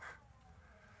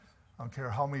 I don't care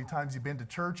how many times you've been to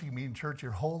church. You can be in church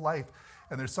your whole life.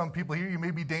 And there's some people here, you may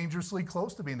be dangerously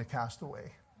close to being a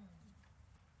castaway.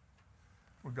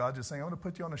 Where God's just saying, I'm going to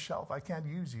put you on a shelf. I can't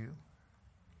use you.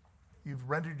 You've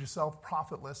rendered yourself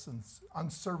profitless and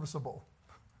unserviceable.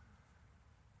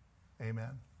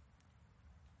 Amen.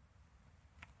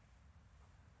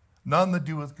 None that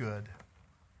doeth good.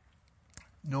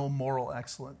 No moral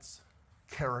excellence,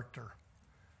 character,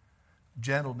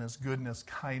 gentleness, goodness,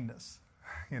 kindness.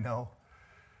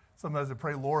 Sometimes I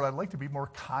pray, Lord, I'd like to be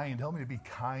more kind. Help me to be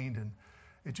kind. And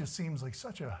it just seems like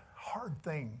such a hard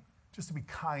thing just to be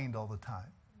kind all the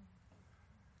time.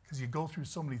 Because you go through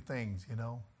so many things, It's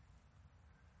the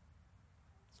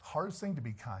hardest thing to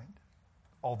be kind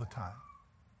all the time.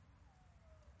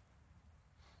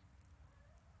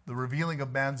 The revealing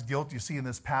of man's guilt, you see in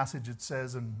this passage, it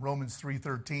says in Romans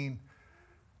 3:13,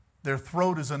 their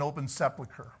throat is an open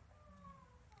sepulcher.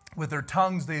 With their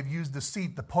tongues they have used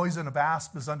deceit. The poison of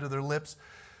asp is under their lips.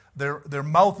 Their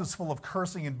mouth is full of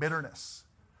cursing and bitterness.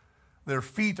 Their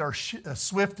feet are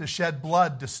swift to shed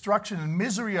blood. Destruction and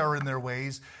misery are in their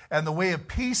ways, and the way of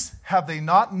peace have they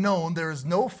not known. There is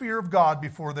no fear of God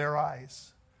before their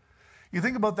eyes. You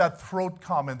think about that throat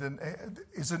comment, and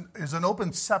is an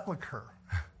open sepulcher.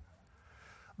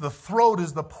 The throat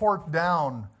is the port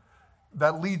down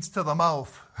that leads to the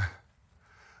mouth.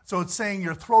 So it's saying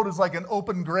your throat is like an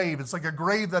open grave. It's like a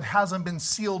grave that hasn't been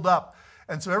sealed up.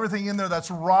 And so everything in there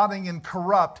that's rotting and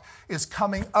corrupt is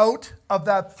coming out of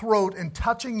that throat and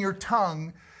touching your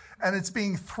tongue, and it's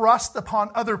being thrust upon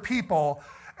other people,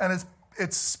 and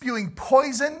it's spewing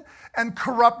poison and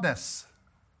corruptness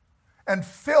and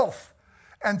filth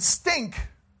and stink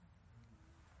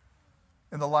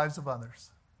in the lives of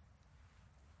others.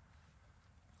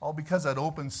 All because that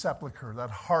open sepulcher, that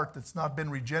heart that's not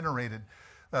been regenerated,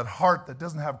 that heart that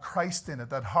doesn't have Christ in it,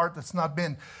 that heart that's not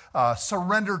been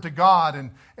surrendered to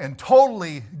God and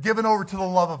totally given over to the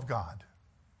love of God.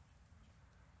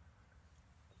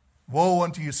 Woe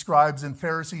unto you, scribes and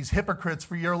Pharisees, hypocrites,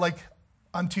 for you're like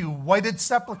unto whited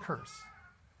sepulchres,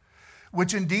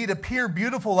 which indeed appear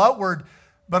beautiful outward,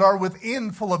 but are within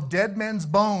full of dead men's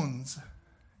bones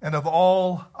and of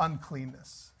all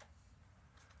uncleanness.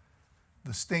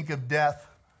 The stink of death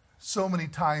so many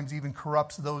times even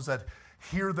corrupts those that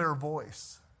hear their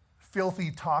voice. Filthy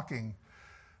talking,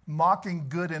 mocking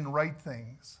good and right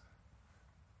things.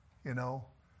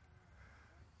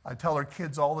 I tell our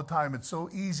kids all the time, it's so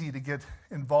easy to get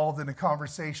involved in a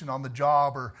conversation on the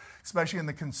job, or especially in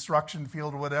the construction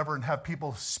field or whatever, and have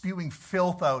people spewing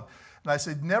filth out. And I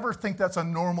said, never think that's a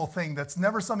normal thing. That's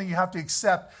never something you have to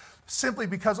accept simply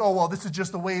because, this is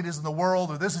just the way it is in the world,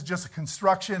 or this is just a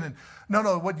construction. And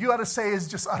no, what you ought to say is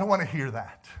just, I don't want to hear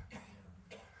that.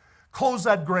 Close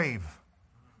that grave.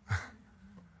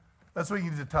 That's what you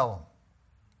need to tell them.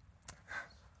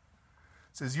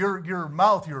 It says, your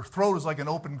mouth, your throat is like an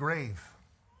open grave.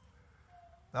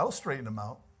 That'll straighten them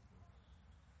out.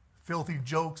 filthy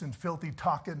jokes and filthy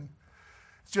talking.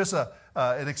 It's just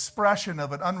an expression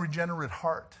of an unregenerate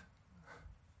heart.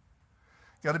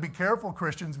 Got to be careful,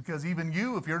 Christians, because even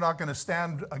you, if you're not going to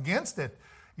stand against it,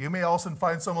 you may also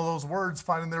find some of those words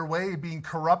finding their way, being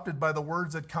corrupted by the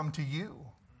words that come to you.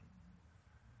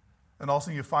 And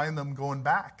also you find them going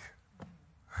back.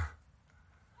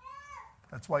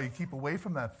 That's why you keep away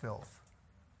from that filth.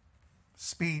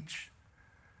 Speech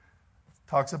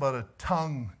talks about a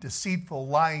tongue, deceitful,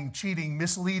 lying, cheating,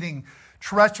 misleading,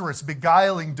 treacherous,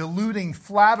 beguiling, deluding,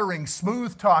 flattering,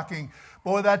 smooth talking.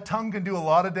 Boy, that tongue can do a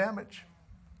lot of damage.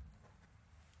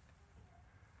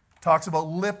 Talks about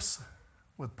lips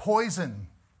with poison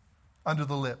under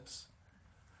the lips.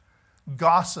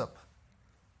 Gossip,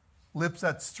 lips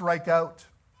that strike out,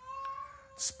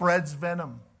 spreads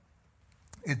venom.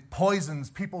 It poisons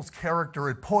people's character.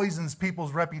 It poisons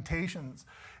people's reputations.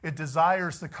 It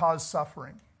desires to cause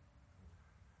suffering.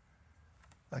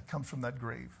 That comes from that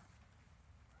grave.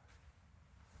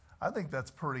 I think that's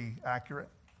pretty accurate.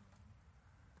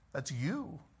 That's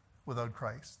you without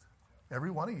Christ.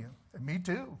 Every one of you. And me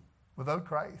too, without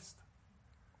Christ.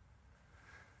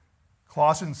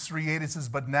 Colossians 3:8, it says,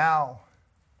 "But now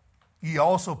ye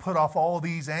also put off all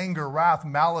these: anger, wrath,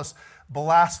 malice,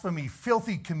 blasphemy,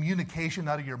 filthy communication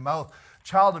out of your mouth."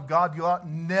 Child of God, you ought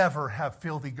never have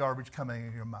filthy garbage coming out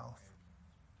of your mouth.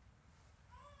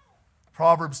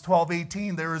 Proverbs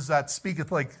 12:18, there is that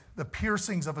speaketh like the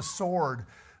piercings of a sword,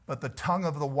 but the tongue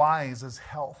of the wise is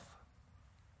health.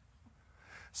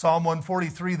 Psalm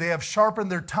 143, they have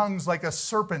sharpened their tongues like a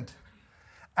serpent.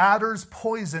 Adder's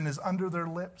poison is under their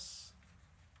lips.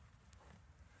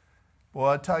 Well,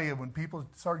 I tell you, when people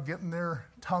start getting their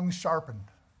tongues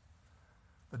sharpened,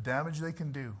 the damage they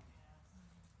can do.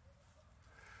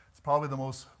 It's probably the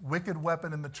most wicked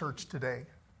weapon in the church today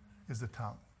is the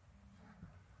tongue.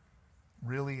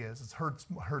 Really is. It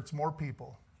hurts more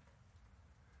people.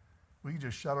 We can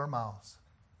just shut our mouths.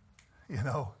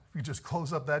 We just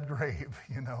close up that grave,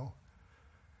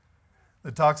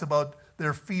 It talks about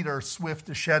their feet are swift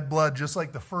to shed blood, just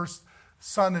like the first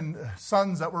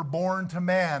sons that were born to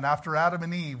man after Adam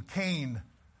and Eve. Cain,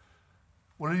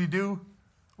 what did he do?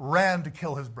 Ran to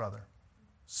kill his brother.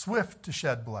 Swift to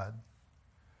shed blood.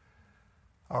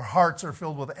 Our hearts are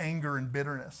filled with anger and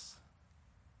bitterness.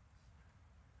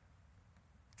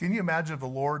 Can you imagine if the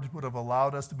Lord would have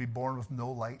allowed us to be born with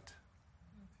no light?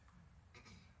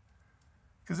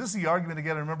 Because this is the argument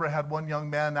again. I remember I had one young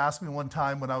man ask me one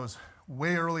time when I was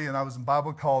way early and I was in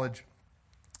Bible college,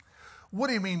 "What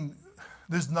do you mean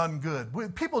there's none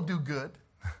good? People do good."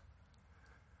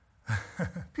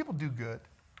 People do good.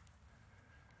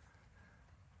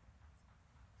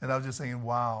 And I was just saying,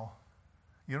 wow,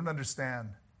 you don't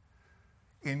understand.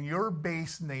 In your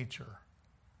base nature,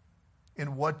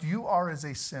 in what you are as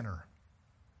a sinner,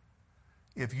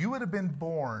 if you would have been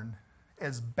born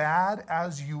as bad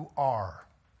as you are,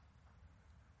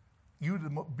 you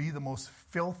would be the most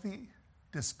filthy,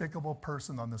 despicable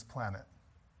person on this planet.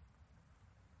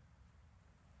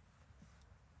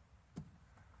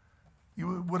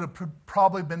 You would have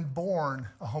probably been born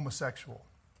a homosexual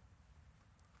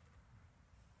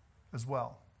as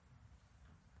well.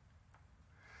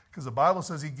 Because the Bible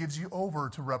says he gives you over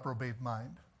to reprobate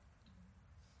mind.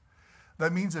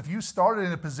 That means if you started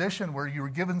in a position where you were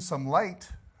given some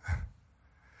light,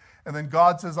 and then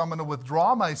God says, "I'm going to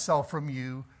withdraw myself from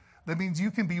you," that means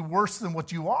you can be worse than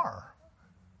what you are.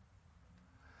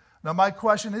 Now my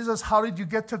question is how did you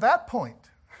get to that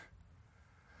point?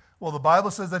 Well, the Bible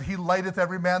says that he lighteth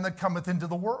every man that cometh into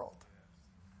the world.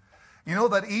 You know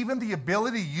that even the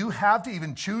ability you have to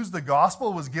even choose the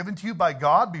gospel was given to you by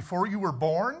God before you were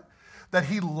born? That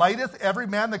he lighteth every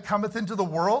man that cometh into the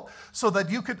world so that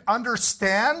you could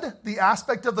understand the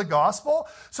aspect of the gospel,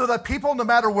 so that people, no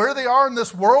matter where they are in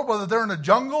this world, whether they're in a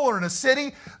jungle or in a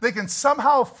city, they can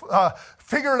somehow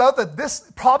figure it out that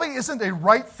this probably isn't a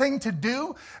right thing to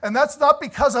do. And that's not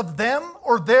because of them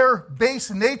or their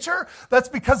base nature. That's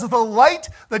because of the light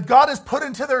that God has put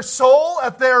into their soul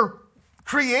at their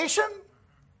creation.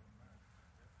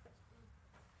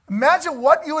 Imagine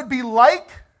what you would be like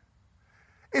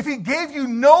if he gave you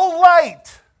no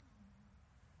light.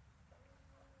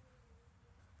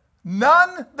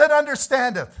 None that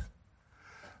understandeth,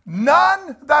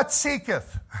 none that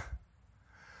seeketh,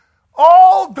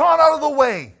 all gone out of the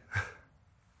way.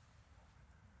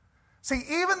 See,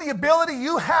 even the ability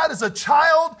you had as a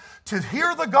child to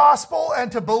hear the gospel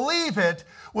and to believe it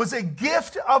was a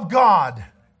gift of God.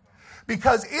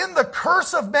 Because in the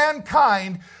curse of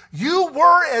mankind, you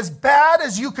were as bad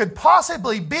as you could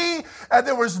possibly be, and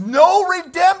there was no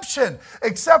redemption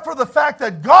except for the fact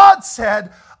that God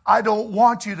said, "I don't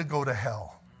want you to go to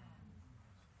hell."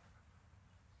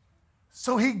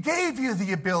 So he gave you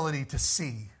the ability to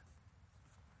see.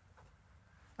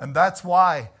 And that's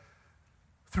why,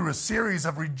 through a series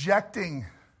of rejecting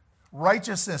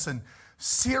righteousness and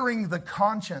searing the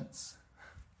conscience,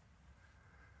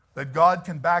 that God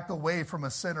can back away from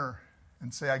a sinner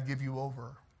and say, I give you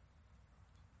over.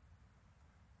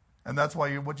 And that's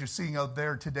why what you're seeing out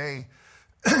there today,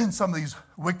 some of these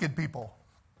wicked people,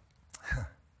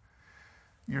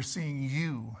 you're seeing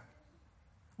you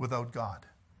without God.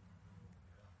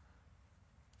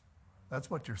 That's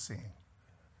what you're seeing.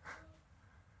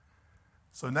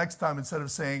 So next time, instead of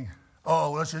saying,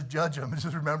 oh, let's just judge them,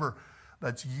 just remember,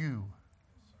 that's you.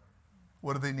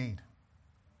 What do they need?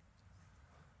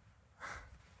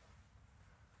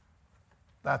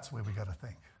 That's the way we got to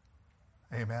think.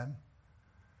 Amen?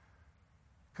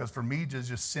 Because for me to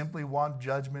just simply want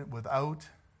judgment without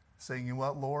saying, you know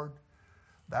what, Lord,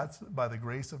 that's by the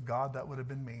grace of God, that would have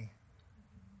been me.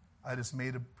 I just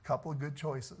made a couple of good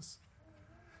choices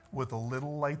with a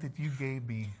little light that you gave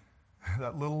me,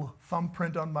 that little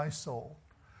thumbprint on my soul,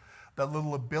 that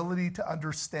little ability to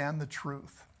understand the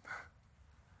truth.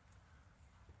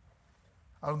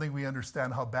 I don't think we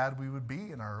understand how bad we would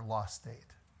be in our lost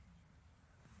state.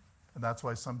 And that's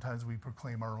why sometimes we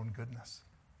proclaim our own goodness.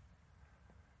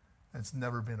 It's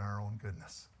never been our own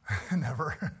goodness.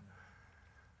 Never.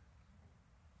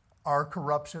 Our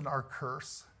corruption, our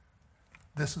curse,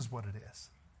 this is what it is.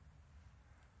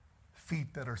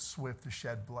 Feet that are swift to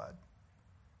shed blood.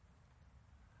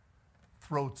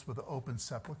 Throats with an open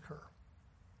sepulchre.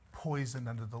 Poison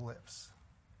under the lips.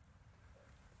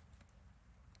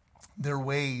 Their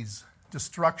ways,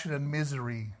 destruction and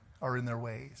misery are in their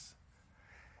ways.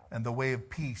 And the way of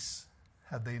peace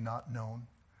have they not known.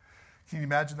 Can you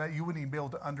imagine that? You wouldn't even be able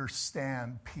to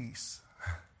understand peace.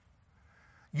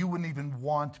 You wouldn't even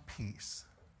want peace.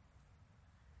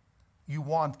 You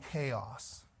want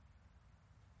chaos.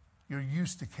 You're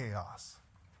used to chaos.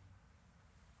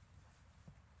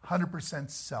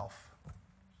 100% self.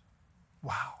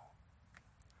 Wow.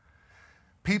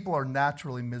 People are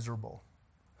naturally miserable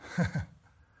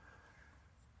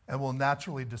and will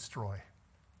naturally destroy.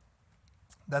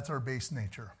 That's our base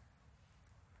nature.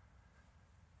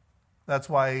 That's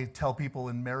why I tell people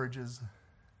in marriages,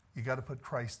 you got to put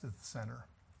Christ at the center.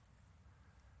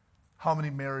 How many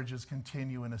marriages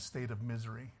continue in a state of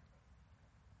misery?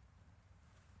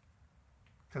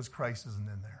 Because Christ isn't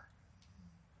in there.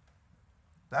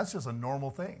 That's just a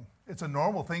normal thing. It's a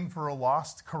normal thing for a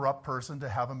lost, corrupt person to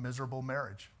have a miserable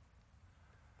marriage.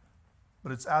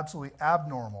 But it's absolutely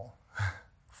abnormal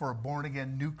for a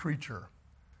born-again new creature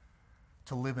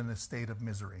to live in a state of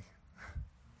misery.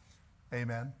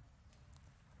 Amen.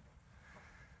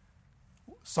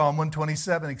 Psalm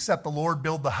 127, except the Lord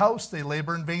build the house, they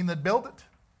labor in vain that build it.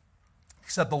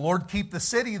 Except the Lord keep the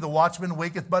city, the watchman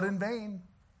waketh but in vain.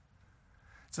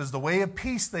 It says, the way of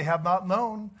peace they have not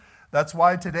known. That's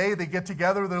why today they get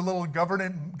together, their little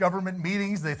government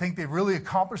meetings. They think they've really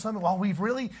accomplished something. Well, we've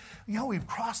really, we've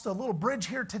crossed a little bridge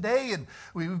here today, and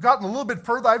we've gotten a little bit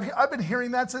further. I've been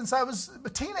hearing that since I was a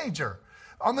teenager.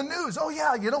 On the news, oh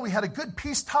yeah, we had a good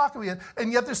peace talk,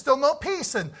 and yet there's still no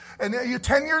peace. And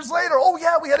 10 years later, oh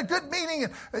yeah, we had a good meeting,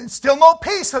 and still no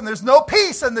peace, and there's no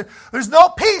peace, and there's no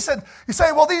peace. And you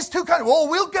say, well, these two countries, well,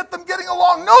 we'll get them getting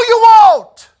along. No, you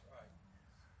won't.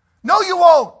 No, you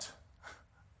won't.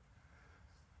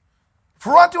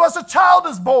 For unto us a child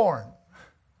is born.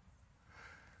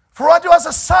 For unto us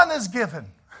a son is given.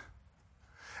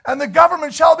 And the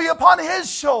government shall be upon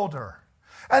his shoulder.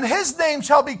 And his name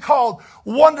shall be called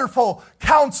Wonderful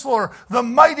Counselor, the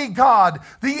Mighty God,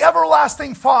 the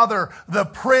Everlasting Father, the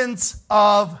Prince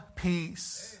of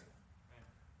Peace.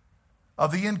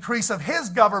 Of the increase of his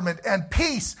government and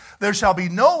peace there shall be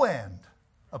no end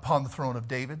upon the throne of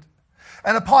David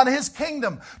and upon his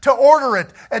kingdom, to order it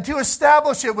and to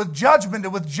establish it with judgment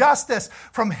and with justice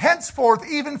from henceforth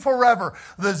even forever.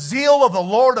 The zeal of the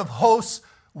Lord of hosts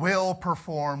will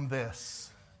perform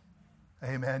this.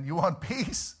 Amen. You want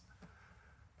peace?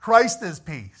 Christ is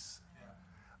peace.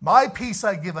 My peace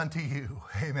I give unto you.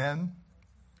 Amen.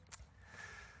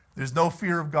 There's no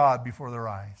fear of God before their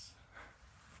eyes.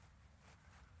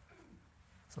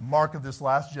 It's a mark of this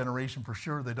last generation for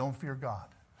sure. They don't fear God.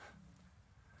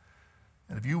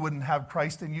 And if you wouldn't have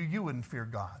Christ in you, you wouldn't fear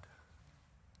God.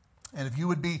 And if you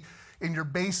would be in your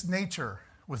base nature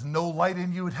with no light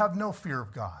in you, would have no fear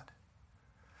of God.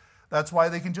 That's why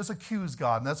they can just accuse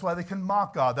God. And that's why they can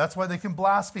mock God. That's why they can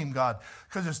blaspheme God.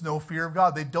 Because there's no fear of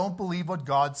God. They don't believe what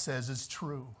God says is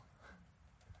true.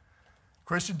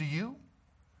 Christian, do you?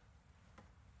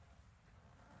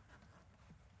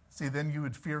 See, then you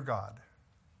would fear God.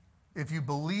 If you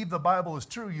believe the Bible is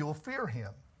true, you'll fear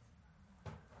him.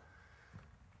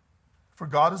 For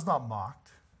God is not mocked.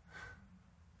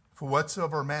 For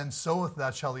whatsoever man soweth,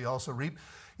 that shall he also reap.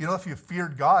 You know, if you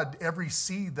feared God, every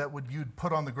seed that you'd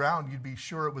put on the ground, you'd be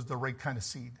sure it was the right kind of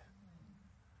seed.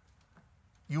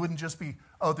 You wouldn't just be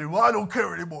out there, well, I don't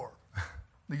care anymore.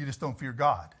 You just don't fear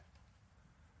God.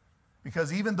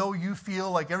 Because even though you feel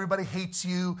like everybody hates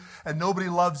you and nobody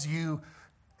loves you,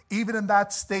 even in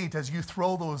that state, as you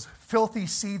throw those filthy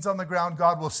seeds on the ground,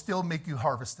 God will still make you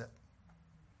harvest it.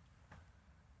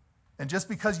 And just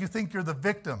because you think you're the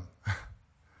victim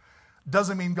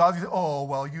doesn't mean God, oh,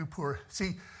 well, you poor.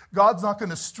 See, God's not going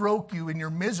to stroke you in your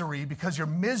misery, because your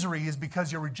misery is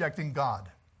because you're rejecting God.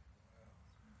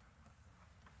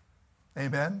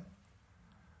 Amen?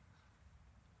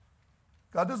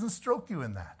 God doesn't stroke you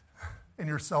in that, in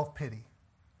your self-pity.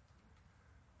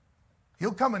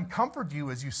 He'll come and comfort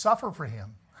you as you suffer for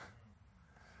him.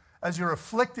 As you're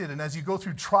afflicted and as you go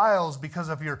through trials because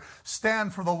of your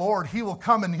stand for the Lord, he will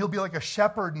come and he'll be like a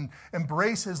shepherd and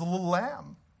embrace his little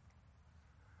lamb.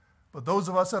 But those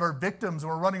of us that are victims, and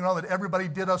we're running around that everybody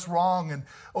did us wrong, and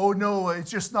oh no,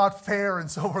 it's just not fair, and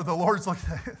so forth, the Lord's looking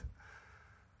at it.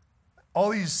 All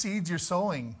these seeds you're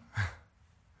sowing,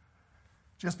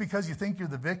 just because you think you're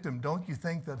the victim, don't you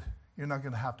think that you're not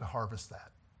going to have to harvest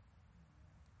that?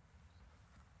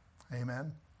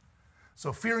 Amen?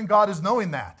 So fearing God is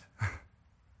knowing that.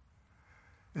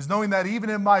 Is knowing that even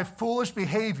in my foolish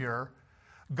behavior,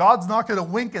 God's not going to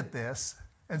wink at this.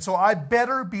 And so I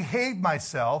better behave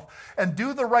myself and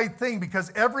do the right thing,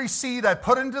 because every seed I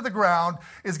put into the ground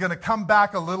is going to come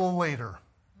back a little later.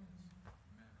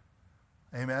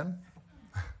 Amen?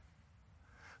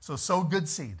 So sow good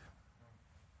seed.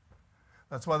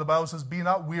 That's why the Bible says, be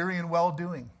not weary in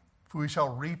well-doing, for we shall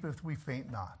reap if we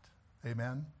faint not.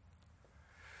 Amen?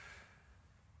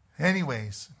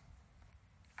 Anyways,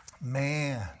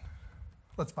 man,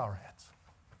 let's bow our heads.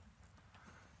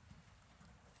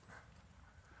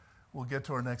 We'll get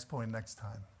to our next point next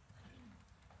time.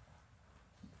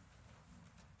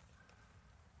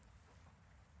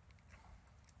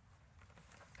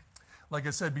 Like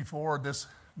I said before, this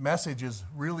message is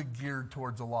really geared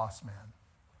towards a lost man.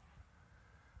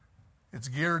 It's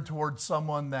geared towards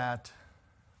someone that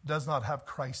does not have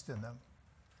Christ in them.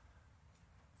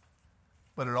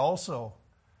 But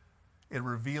it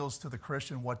reveals to the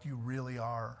Christian what you really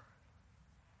are,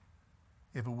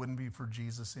 if it wouldn't be for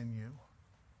Jesus in you.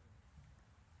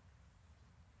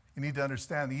 You need to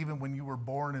understand, even when you were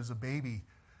born as a baby,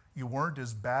 you weren't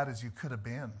as bad as you could have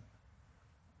been.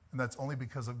 And that's only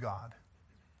because of God.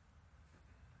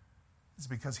 It's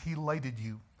because he lighted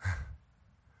you.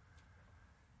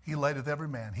 He lighted every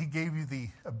man. He gave you the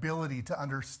ability to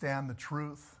understand the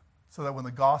truth, so that when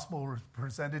the gospel was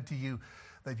presented to you,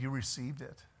 that you received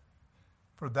it.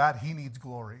 For that, he needs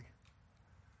glory.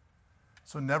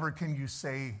 So never can you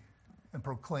say and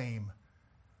proclaim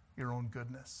your own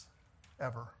goodness,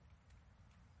 ever.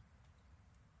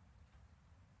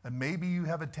 And maybe you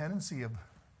have a tendency of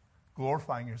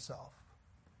glorifying yourself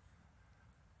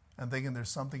and thinking there's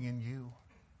something in you,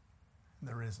 and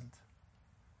there isn't.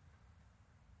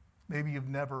 Maybe you've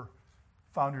never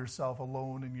found yourself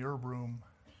alone in your room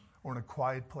or in a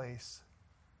quiet place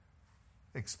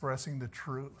expressing the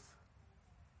truth.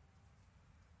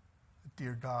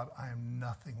 Dear God, I am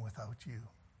nothing without you.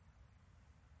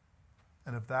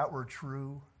 And if that were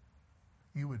true,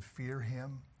 you would fear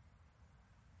him.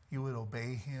 You would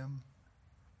obey him.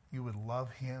 You would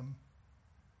love him.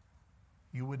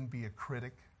 You wouldn't be a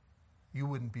critic. You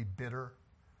wouldn't be bitter.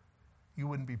 You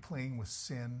wouldn't be playing with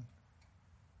sin.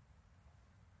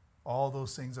 All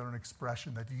those things are an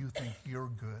expression that you think you're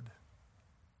good.